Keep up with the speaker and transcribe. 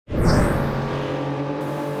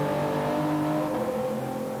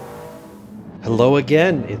Hello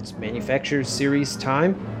again, it's Manufacturers Series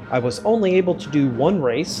time. I was only able to do one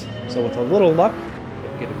race, so with a little luck,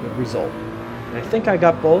 I'd get a good result. And I think I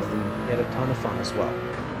got both and had a ton of fun as well.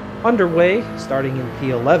 Underway, starting in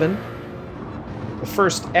P11, the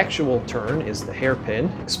first actual turn is the hairpin.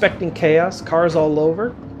 Expecting chaos, cars all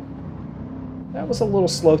over. That was a little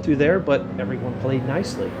slow through there, but everyone played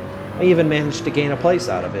nicely. I even managed to gain a place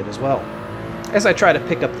out of it as well. As I try to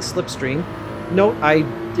pick up the slipstream, note I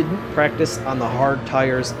didn't practice on the hard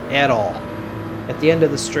tires at all. At the end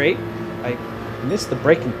of the straight, I missed the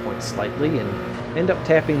braking point slightly and end up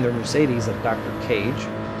tapping the Mercedes of Dr. Cage.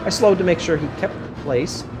 I slowed to make sure he kept the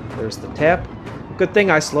place. There's the tap. Good thing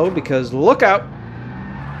I slowed because look out!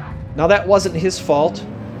 Now that wasn't his fault.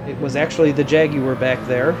 It was actually the Jaguar back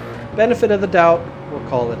there. Benefit of the doubt, we'll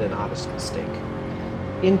call it an honest mistake.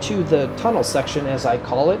 Into the tunnel section, as I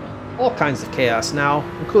call it, all kinds of chaos now,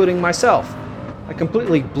 including myself. I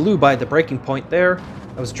completely blew by the braking point there.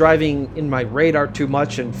 I was driving in my radar too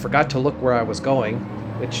much and forgot to look where I was going,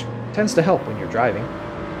 which tends to help when you're driving.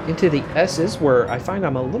 Into the S's, where I find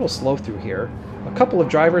I'm a little slow through here. A couple of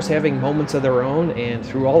drivers having moments of their own, and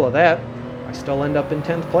through all of that, I still end up in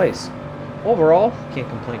 10th place. Overall, can't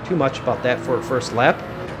complain too much about that for a first lap.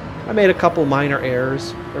 I made a couple minor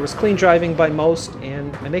errors. There was clean driving by most,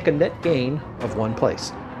 and I make a net gain of 1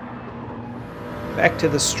 place. Back to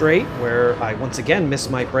the straight, where I once again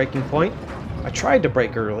missed my braking point. I tried to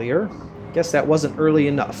brake earlier. Guess that wasn't early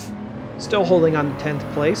enough. Still holding on to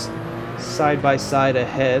 10th place. Side by side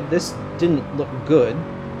ahead. This didn't look good.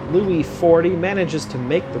 Louis 40 manages to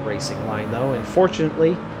make the racing line though, and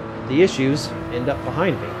fortunately, the issues end up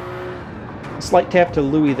behind me. A slight tap to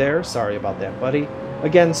Louis there. Sorry about that, buddy.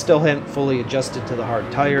 Again, still hadn't fully adjusted to the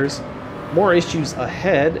hard tires. More issues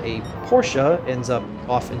ahead. A Porsche ends up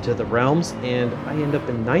off into the realms, and I end up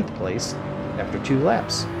in 9th place after 2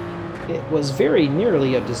 laps. It was very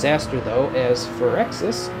nearly a disaster though, as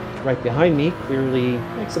Furexis, right behind me, clearly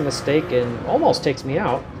makes a mistake and almost takes me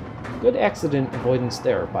out. Good accident avoidance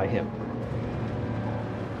there by him.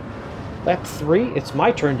 Lap 3, it's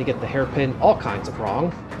my turn to get the hairpin all kinds of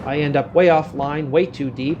wrong. I end up way offline, way too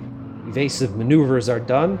deep. Evasive maneuvers are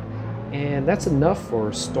done, and that's enough for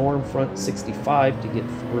Stormfront 65 to get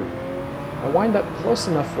through. I wind up close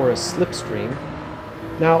enough for a slipstream.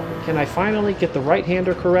 Now, can I finally get the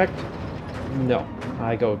right-hander correct? No,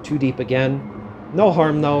 I go too deep again. No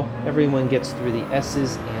harm though, everyone gets through the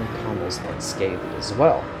S's and tunnels unscathed as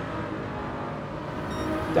well.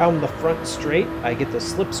 Down the front straight, I get the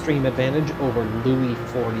slipstream advantage over Louis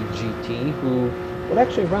 40 GT, who would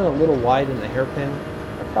actually run a little wide in the hairpin.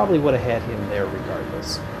 I probably would have had him there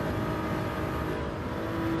regardless.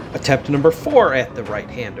 Attempt number 4 at the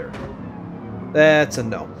right-hander. That's a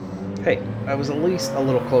no. Hey, I was at least a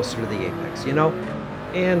little closer to the apex, you know?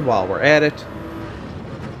 And while we're at it,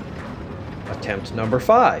 attempt number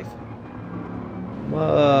 5.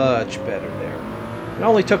 Much better there. It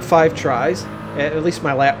only took 5 tries. At least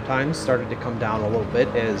my lap times started to come down a little bit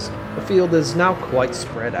as the field is now quite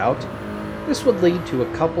spread out. This would lead to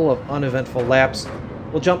a couple of uneventful laps.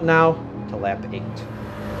 We'll jump now to lap 8.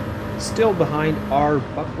 Still behind our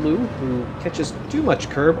Buckblue, who catches too much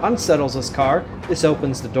curb, unsettles his car. This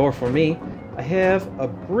opens the door for me. I have a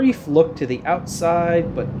brief look to the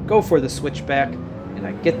outside, but go for the switchback, and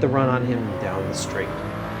I get the run on him down the straight.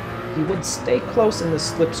 He would stay close in the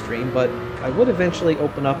slipstream, but I would eventually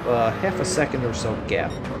open up a half a second or so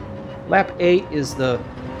gap. Lap 8 is the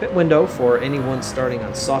pit window for anyone starting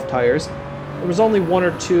on soft tires. There was only 1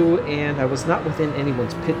 or 2, and I was not within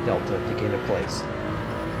anyone's pit delta to gain a place.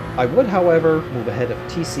 I would, however, move ahead of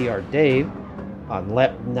TCR Dave on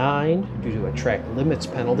lap 9 due to a track limits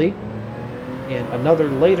penalty, and another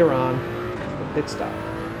later on for pit stop.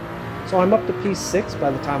 So I'm up to P6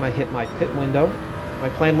 by the time I hit my pit window. My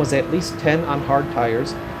plan was at least 10 on hard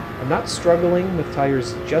tires. I'm not struggling with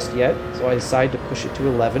tires just yet, so I decided to push it to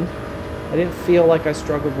 11. I didn't feel like I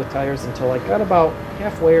struggled with tires until I got about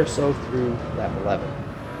halfway or so through lap 11.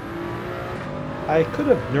 I could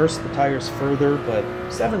have nursed the tires further, but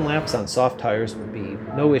 7 laps on soft tires would be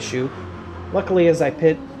no issue. Luckily, as I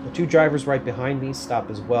pit, the 2 drivers right behind me stop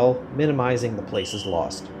as well, minimizing the places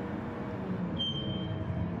lost.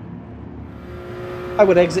 I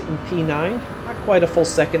would exit in P9, not quite a full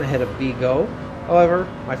second ahead of Bigo. However,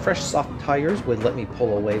 my fresh soft tires would let me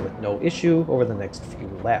pull away with no issue over the next few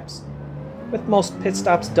laps. With most pit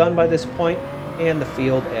stops done by this point, and the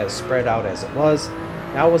field as spread out as it was,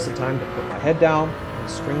 now was the time to put my head down and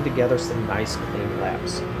string together some nice clean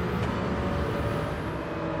laps.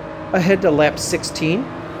 Ahead to lap 16,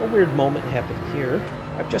 a weird moment happened here.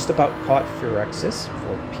 I've just about caught Furexis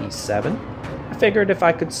for P7. I figured if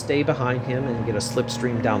I could stay behind him and get a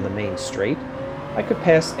slipstream down the main straight, I could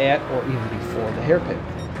pass at or even before the hairpin.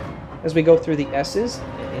 As we go through the S's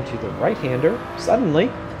and into the right-hander, suddenly,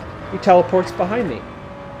 he teleports behind me.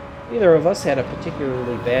 Neither of us had a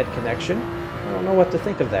particularly bad connection. I don't know what to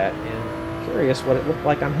think of that, and curious what it looked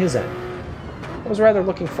like on his end. I was rather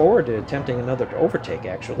looking forward to attempting another overtake,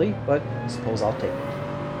 actually, but I suppose I'll take it.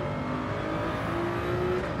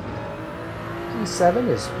 P7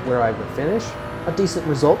 is where I would finish. A decent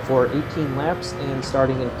result for 18 laps and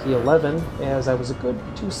starting in P11, as I was a good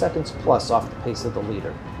 2 seconds plus off the pace of the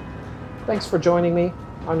leader. Thanks for joining me.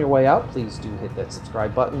 On your way out, please do hit that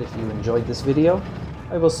subscribe button if you enjoyed this video.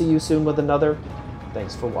 I will see you soon with another.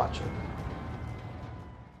 Thanks for watching.